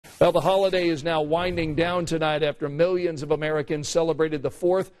Well, the holiday is now winding down tonight after millions of Americans celebrated the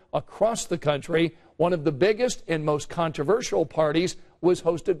 4th across the country. One of the biggest and most controversial parties was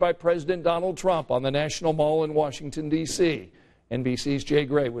hosted by President Donald Trump on the National Mall in Washington, D.C. NBC's Jay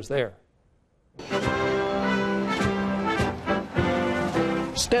Gray was there.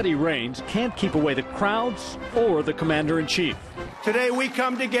 Steady rains can't keep away the crowds or the commander-in-chief. Today we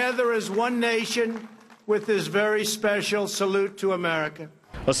come together as one nation with this very special salute to America.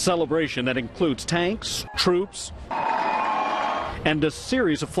 A celebration that includes tanks, troops, and a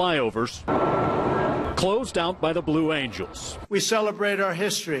series of flyovers closed out by the Blue Angels. We celebrate our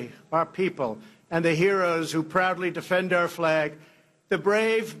history, our people, and the heroes who proudly defend our flag, the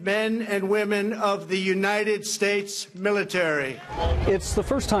brave men and women of the United States military. It's the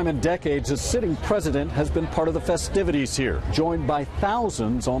first time in decades a sitting president has been part of the festivities here, joined by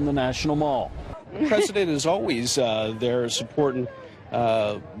thousands on the National Mall. The president is always there supporting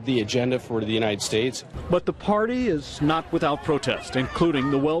the agenda for the United States. But the party is not without protest,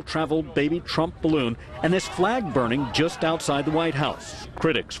 including the well-traveled baby Trump balloon and this flag burning just outside the White House.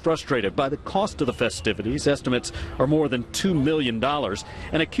 Critics frustrated by the cost of the festivities, estimates are more than $2 million,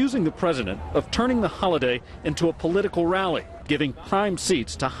 and accusing the president of turning the holiday into a political rally, giving prime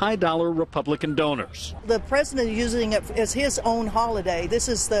seats to high-dollar Republican donors. The president is using it as his own holiday. This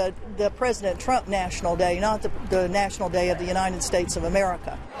is the President Trump National Day, not the National Day of the United States of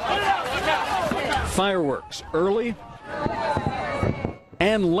America. Fireworks early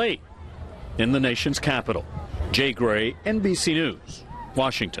and late in the nation's capital. Jay Gray, NBC News,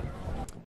 Washington.